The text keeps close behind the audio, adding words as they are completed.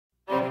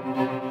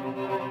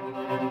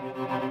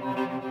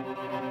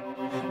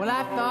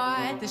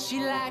that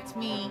she liked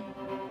me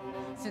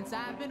since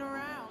I've been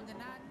around and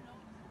I know.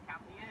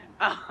 Count me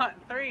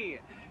in. 3,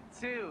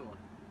 2,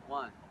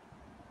 1.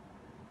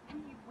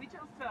 We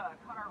chose to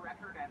cut our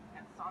record at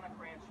Sonic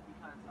Ranch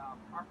because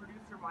our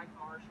producer Mike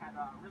Marsh had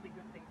really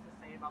good things to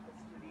say about the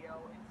studio.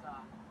 It's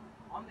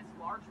on this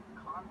large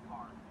con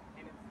car,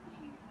 and it's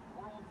the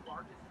world's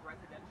largest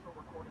residential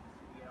recording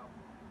studio.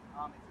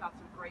 It's got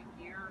some great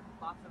gear.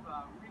 Lots of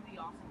really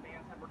awesome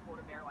bands have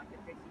recorded there, like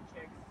the Dixie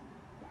Chicks,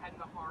 the Head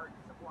and the Heart,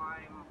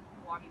 Sublime,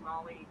 Floggy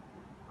Molly.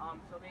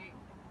 So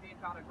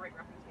they've got a great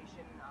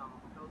reputation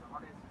with those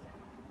artists, and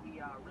we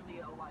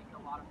really like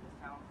a lot of the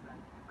sounds that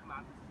have come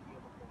out of the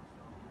studio before.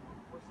 So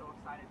we're so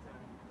excited to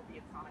be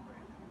at Sonic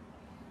Ranch.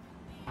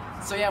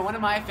 So yeah, one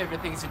of my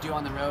favorite things to do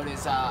on the road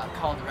is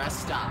called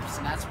rest stops,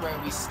 and that's where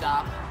we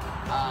stop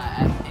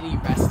at any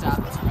rest stop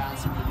that's around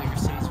some of the bigger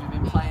cities we've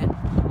been playing.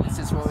 And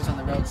since we're always on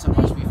the road so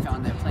much, we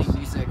found that playing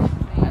music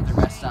at the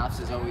rest stops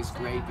is always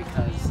great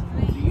because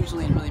they're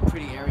usually in really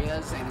pretty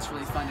areas, and it's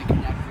really fun to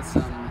connect with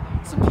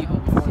some people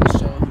before the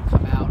show who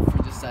come out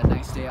for just a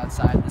nice day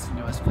outside listening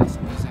to us play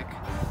some music.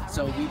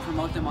 So we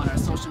promote them on our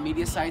social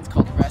media sites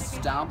called Rest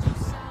Stop,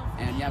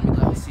 and yeah, we'd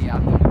love to see you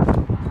out there.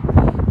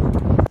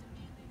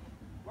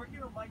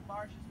 Working with Mike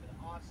Marsh has been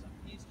awesome.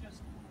 He's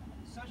just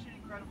such an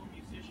incredible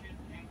musician,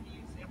 and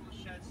he's able to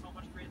shed so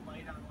much great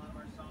light on a lot of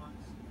our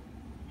songs.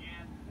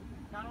 And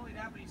not only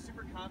that, but he's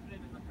super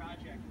confident in the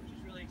project, which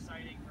is really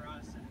exciting for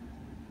us. And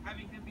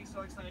having him be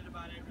so excited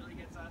about it really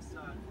gets us,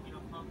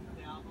 pumped for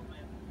the album.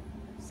 And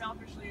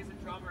selfishly, as a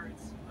drummer,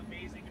 it's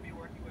amazing to be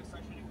working with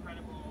such an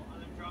incredible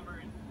other drummer.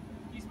 And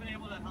he's been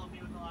able to help me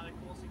with a lot of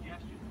cool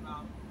suggestions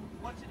about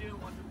what to do,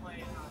 what to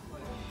play, and how to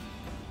play.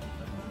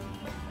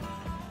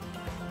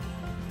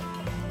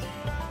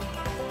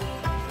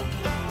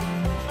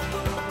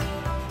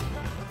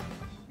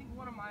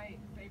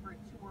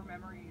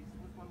 Memories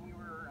was when we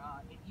were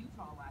in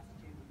Utah last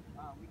June.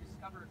 We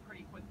discovered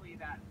pretty quickly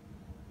that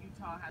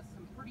Utah has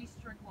some pretty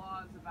strict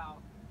laws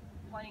about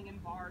playing in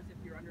bars if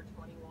you're under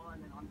 21,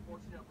 and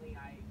unfortunately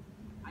I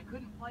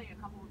couldn't play a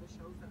couple of the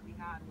shows that we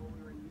had when we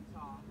were in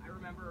Utah. I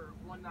remember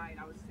one night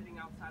I was sitting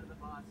outside of the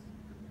bus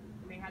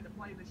and they had to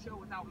play the show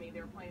without me.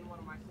 They were playing one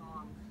of my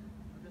songs.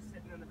 I was just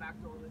sitting in the back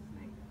door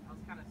listening. I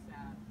was kind of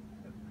sad.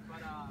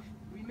 But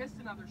we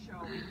missed another show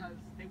because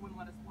they wouldn't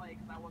let us play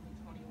because I wasn't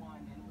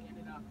 21, and we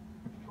ended up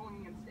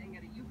going and staying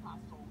at a youth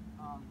hostel,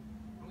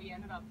 and we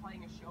ended up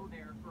playing a show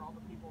there for all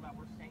the people that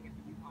were staying at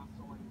the youth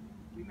hostel, and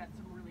we met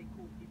some really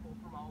cool people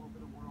from all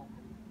over the world,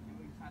 and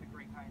we just had a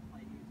great time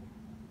playing music.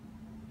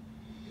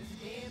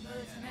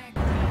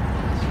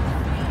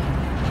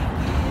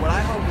 What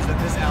I hope is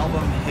that this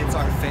album hits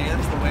our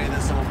fans the way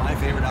that some of my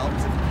favorite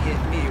albums have hit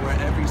me, where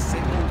every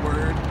single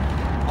word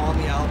on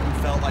the album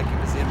felt like it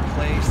was in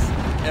place,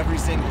 every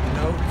single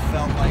note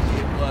felt like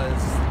it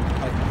was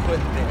put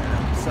there.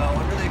 So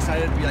I'm really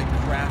excited to be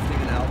crafting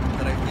an album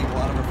that I think a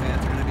lot of our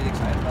fans are going to be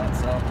excited about.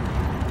 So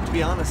to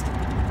be honest,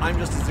 I'm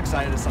just as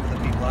excited as some of the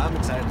people. I'm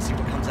excited to see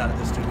what comes out of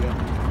this studio.